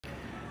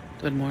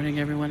Good morning,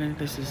 everyone.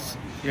 This is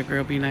your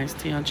girl Be Nice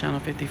Tea on channel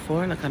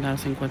 54, la canal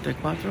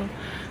 54,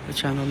 the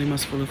channel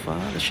Limas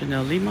Fulufa, the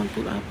Chanel Limang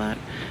Pulapat,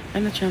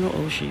 and the channel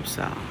O Sheep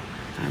Sa.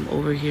 I'm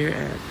over here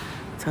at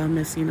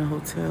Taumeasina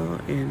Hotel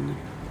in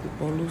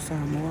Upolu,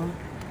 Samoa.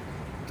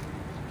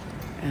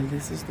 And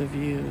this is the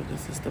view.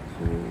 This is the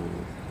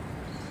pool.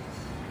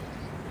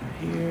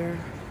 Right here.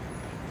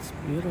 It's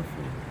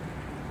beautiful.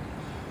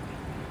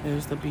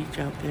 There's the beach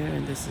out there,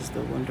 and this is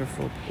the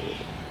wonderful pool.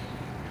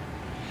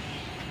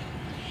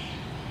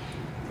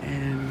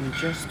 And we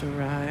just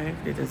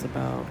arrived. It is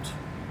about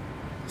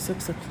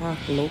 6 o'clock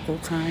local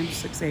time,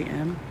 6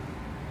 a.m.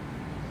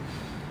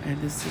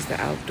 And this is the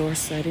outdoor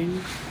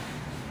setting.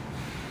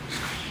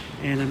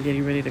 And I'm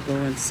getting ready to go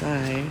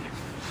inside.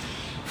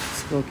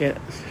 Let's go get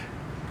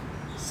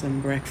some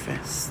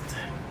breakfast.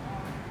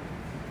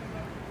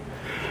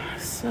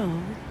 So,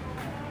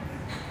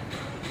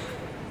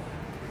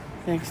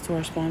 thanks to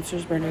our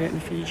sponsors, Bernadette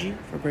and Fiji,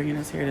 for bringing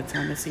us here to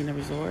Taumeasina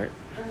Resort.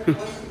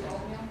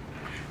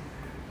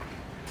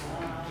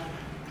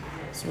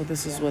 So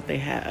this is what they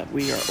have.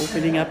 We are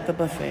opening up the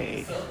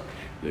buffet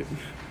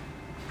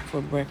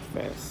for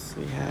breakfast.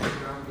 We have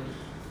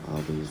all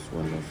these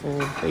wonderful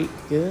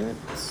baked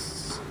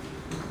goods.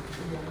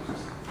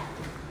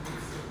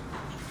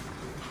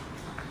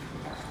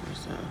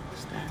 There's a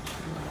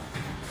statue.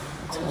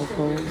 A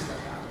tofu.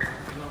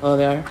 Oh,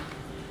 there.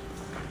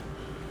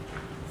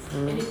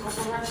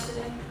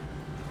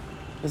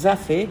 Is that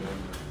fig?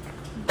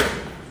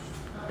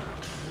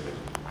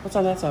 What's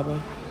on that side, boy?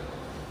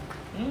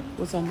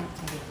 What's on that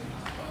side?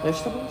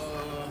 Vegetables?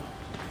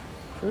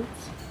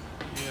 Fruits?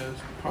 Yes.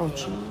 Oh,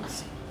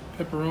 cheese.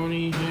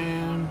 Pepperoni,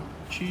 ham,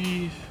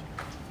 cheese.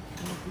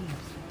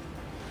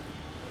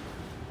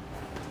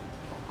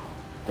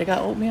 They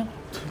got oatmeal?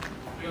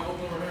 We got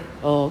oatmeal right here.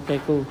 Oh,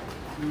 okay, cool.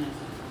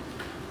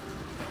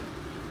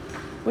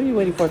 What are you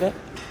waiting for, that?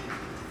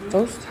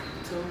 Toast?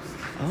 Toast.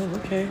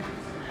 Oh, okay.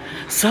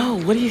 So,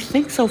 what do you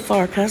think so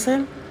far,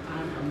 cousin?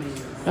 I'm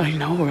amazing. I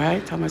know,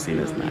 right?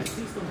 Taumeasina's nice.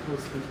 Please don't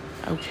post me.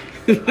 Okay.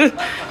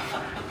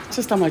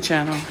 Just on my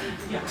channel.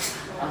 Yeah.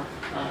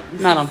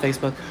 Not on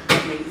Facebook.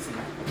 Amazing.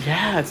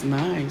 Yeah, it's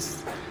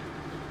nice.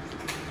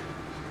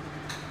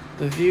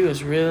 The view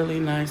is really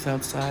nice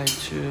outside,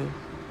 too.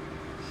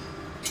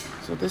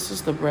 So this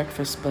is the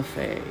breakfast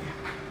buffet.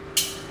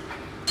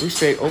 We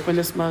straight open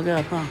this mug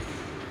up, huh?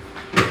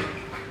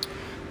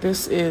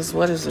 This is,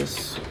 what is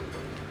this?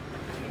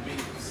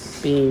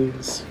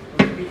 Beans.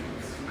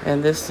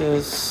 And this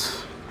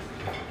is,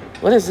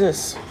 what is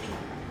this?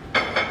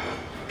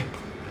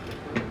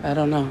 I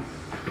don't know.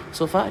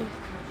 Sofai.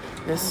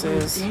 This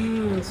is,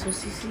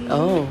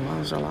 oh,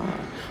 mashallah.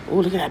 Oh,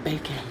 look at that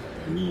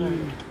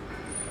bacon.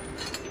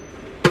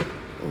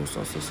 Oh,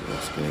 sausage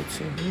looks good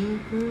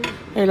too.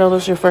 Hey, Lola,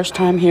 it's your first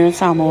time here in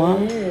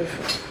Samoa. Yes.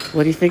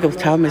 What do you think of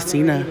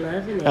Taumeasina?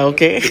 Loving it.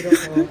 Okay.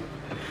 Beautiful.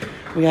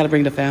 We got to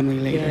bring the family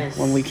later Yes.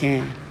 when we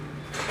can.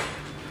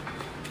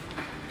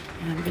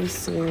 And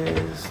this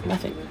is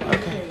nothing.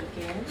 Okay.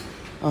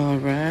 All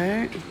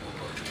right.